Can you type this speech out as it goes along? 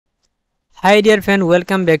Hi dear friend,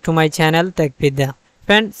 welcome back to my channel Tech Bidda.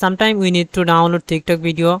 Friend, sometimes we need to download TikTok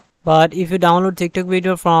video, but if you download TikTok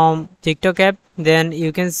video from TikTok app, then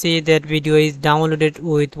you can see that video is downloaded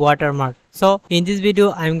with watermark. So in this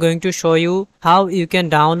video, I'm going to show you how you can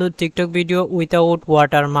download TikTok video without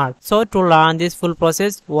watermark. So to learn this full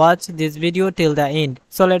process, watch this video till the end.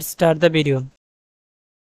 So let's start the video.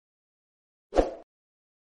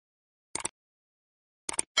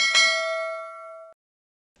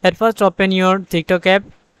 At first open your TikTok app,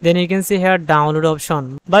 then you can see here download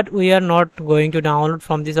option, but we are not going to download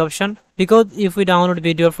from this option because if we download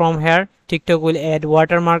video from here, TikTok will add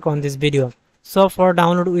watermark on this video. So for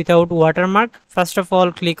download without watermark, first of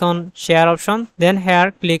all click on share option, then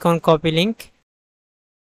here click on copy link,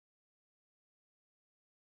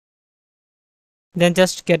 then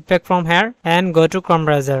just get back from here and go to Chrome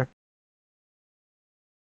browser.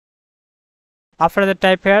 After that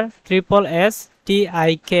type here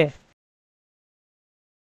SSTIK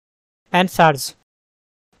and search.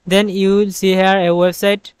 Then you will see here a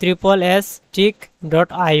website SSTIK.io.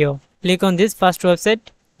 Click on this first website.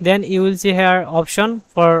 Then you will see here option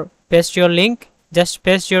for paste your link. Just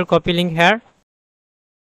paste your copy link here.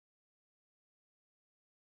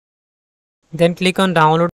 Then click on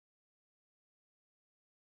download.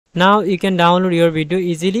 Now you can download your video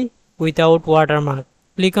easily without watermark.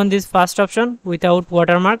 Click on this first option without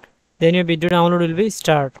watermark, then your video download will be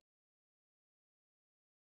start.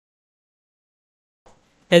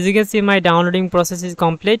 As you can see, my downloading process is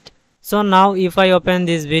complete. So now if I open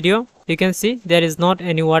this video, you can see there is not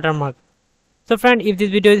any watermark. So friend, if this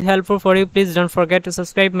video is helpful for you, please don't forget to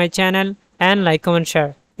subscribe my channel and like, comment,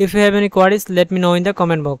 share. If you have any queries, let me know in the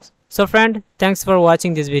comment box. So friend, thanks for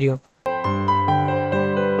watching this video.